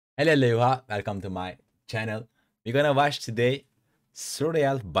Hello, Lewa. Welcome to my channel. We're gonna watch today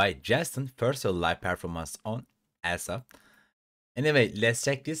Surreal by Justin Performs live performance on ASAP. Anyway, let's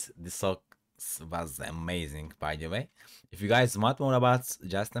check this. This song was amazing, by the way. If you guys want more about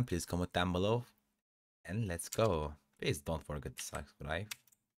Justin, please comment down below. And let's go. Please don't forget to subscribe.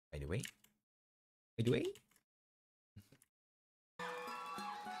 By the way. Okay.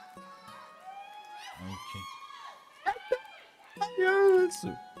 Yes.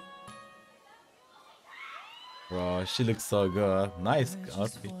 Bro, she looks so good. Nice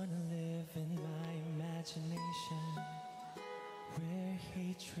outfit.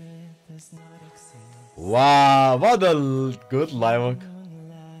 Wow, what a good live.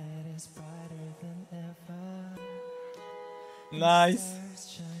 Nice.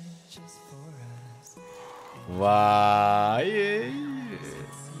 Wow. Yeah.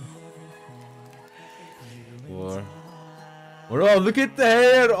 Bro, look at the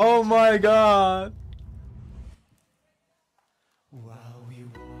hair. Oh my god.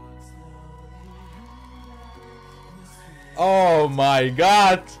 Oh my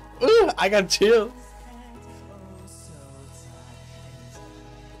god. Ooh, I got chills.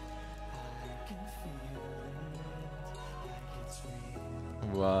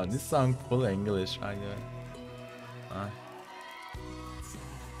 Wow, this song full English, I know.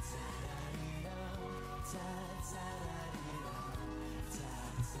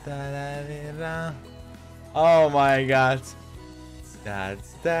 Oh my god.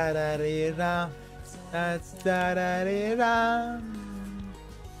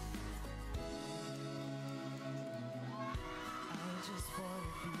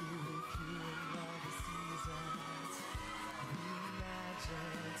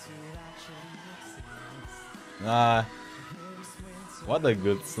 What a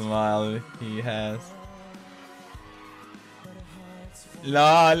good smile he has.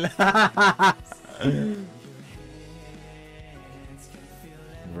 LOL.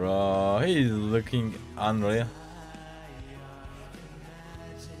 Bro, he's looking unreal.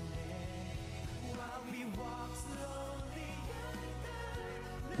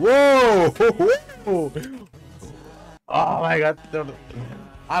 Whoa! Oh my god,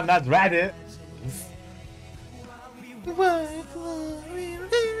 I'm not ready.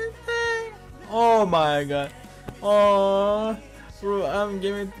 Oh my god. Oh, bro, I'm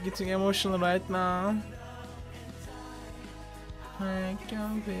getting emotional right now. I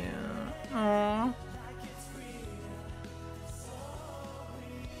can feel. Oh.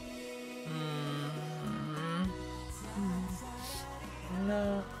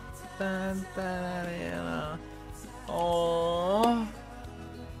 No. Oh.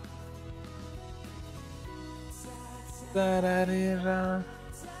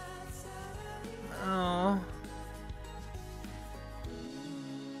 Oh.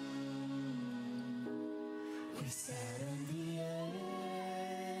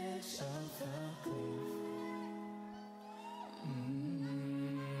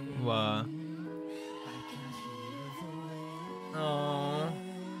 Wow. Oh.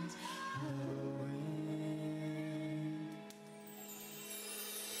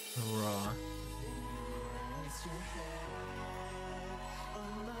 Raw.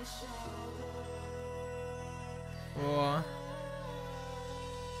 Oh.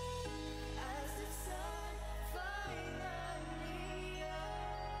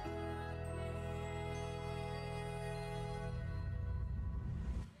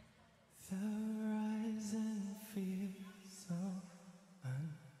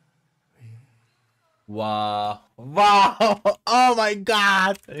 Wow. Wow. Oh my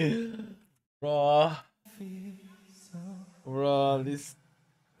god. Bro. Bro, this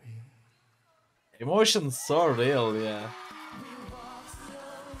emotion's so real, yeah.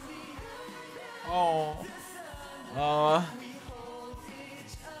 Oh. Oh.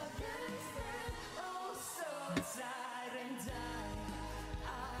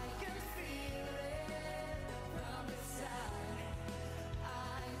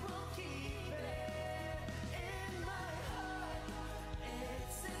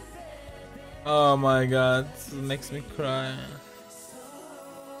 Oh my god, this makes me cry.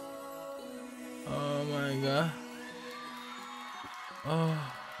 Oh my god. Oh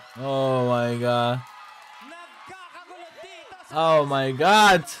my god. Oh my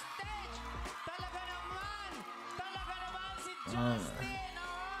god.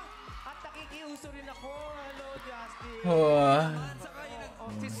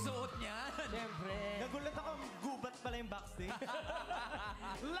 Nagulat ako, gubat pala yung backstage.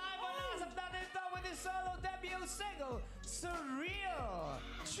 Live on ASAP Natin To with his solo debut single, Surreal,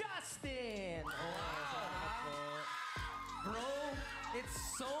 Justin. Oh, bro, It's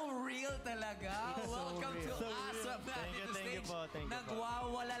so real talaga. Welcome to ASAP Natin To stage. Thank you po.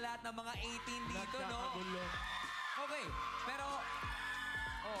 Nagwawala lahat ng mga 18 dito, no? Okay, pero...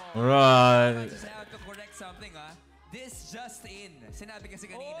 I Right. just have to correct something, ha? This just in. Sinabi kasi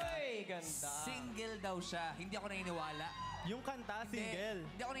kanina, Oy, ganda. single daw siya. Hindi ako naniniwala. Yung kanta, single.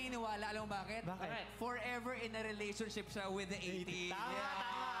 Hindi ako naniniwala. Alam mo bakit? Bakit? Forever in a relationship siya with the 18. Tama,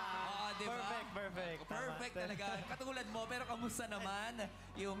 tama. Oo, diba? Perfect. Perfect Tama. talaga. Katulad mo, pero kamusta naman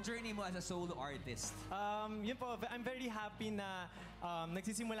yung journey mo as a solo artist? Yun po, I'm very happy na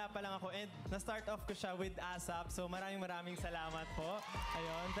nagsisimula pa lang ako and na-start off ko siya with ASAP. So maraming salamat po.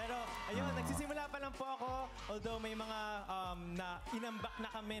 Ayun. Pero ayun, nagsisimula pa lang po ako. Although may mga na inambak na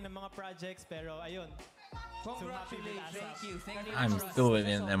kami ng mga projects. Pero ayun. Congratulations. Thank you. I'm still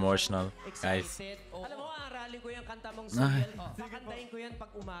emotional, guys. Alam mo, aralin ko yung kanta mong surreal. Pakantayin ko yan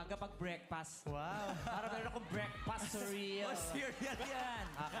pag umaga, pag breakfast. Wow. Para meron akong breakfast surreal. Oh, serial yan.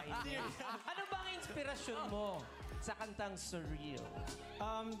 Ano ba ang inspirasyon mo sa kantang surreal?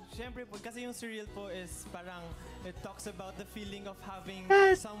 Siyempre po, kasi yung surreal po is parang it talks about the feeling of having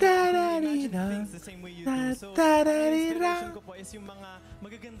someone who imagine things the same way you do. So, ang inspiration ko po is yung mga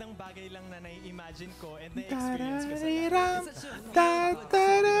magagandang bagay lang na nai-imagine ko and na-experience ko sa life. It's such a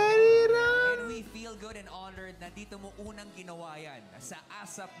and we feel good and honored na dito mo unang ginawa yan sa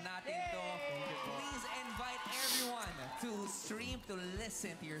ASAP Natin To. Please invite everyone to stream, to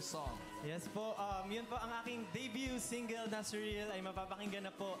listen to your song. Yes po, yun po ang aking debut single na Surreal ay mapapakinggan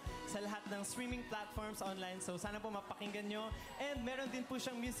na po sa lahat ng streaming platforms online. So sana po mapakinggan nyo. And meron din po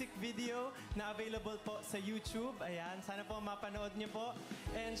siyang music video na available po sa YouTube. Ayan, sana po mapanood nyo po.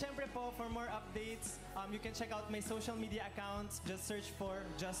 And syempre po, for more updates, you can check out my social media accounts. Just search for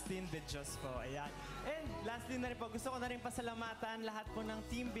Justin the Just po. Ayan. And lastly na rin po, gusto ko na rin pasalamatan lahat po ng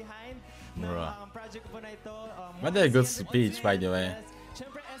team behind ng project po na ito. What a good speech, by the way.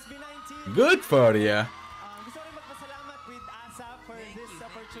 Syempre, SB19. Good for you. Gusto rin magpasalamat with ASAP for this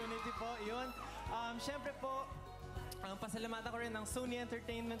opportunity po. Yun. Syempre po, pasalamatan ko rin ng Sony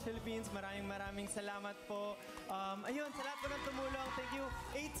Entertainment Philippines. Maraming salamat po. Ayun, sa lahat po ng tumulong. Thank you.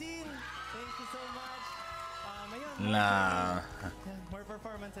 18. Thank you so much. Ayun. Nah. More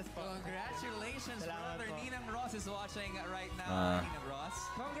performances po. Congratulations, Salamat brother. po. Ninang Ross is watching right now. Ninang Ross.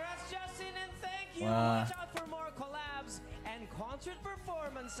 Congrats, Justin, and thank you. Wow. Watch out for more collabs and concert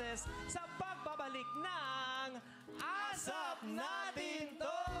performances sa pagbabalik ng ASAP Natin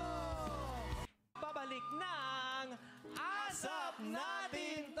To! Babalik ng ASAP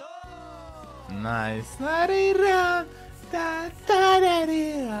Natin To! Nice. Narira. Da da da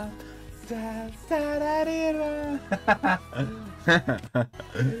da da da da da.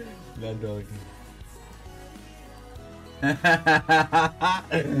 That dog.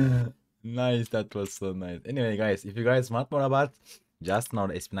 Nice, that was so nice. Anyway, guys, if you guys want more about Justin or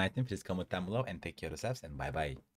ASAP Natin, please comment down below and take care of yourselves and bye bye.